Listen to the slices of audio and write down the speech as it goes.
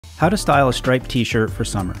How to style a striped t-shirt for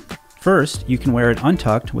summer. First, you can wear it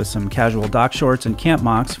untucked with some casual dock shorts and camp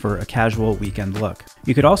mocks for a casual weekend look.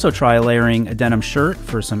 You could also try layering a denim shirt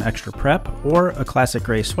for some extra prep, or a classic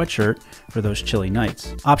gray sweatshirt for those chilly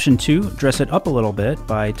nights. Option 2, dress it up a little bit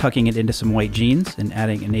by tucking it into some white jeans and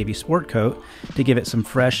adding a navy sport coat to give it some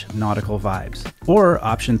fresh nautical vibes. Or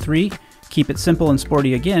option 3, keep it simple and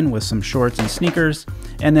sporty again with some shorts and sneakers,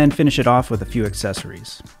 and then finish it off with a few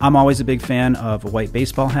accessories. I'm always a big fan of a white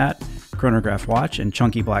baseball hat, chronograph watch, and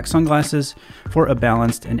chunky black sunglasses for a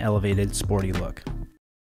balanced and elevated sporty look.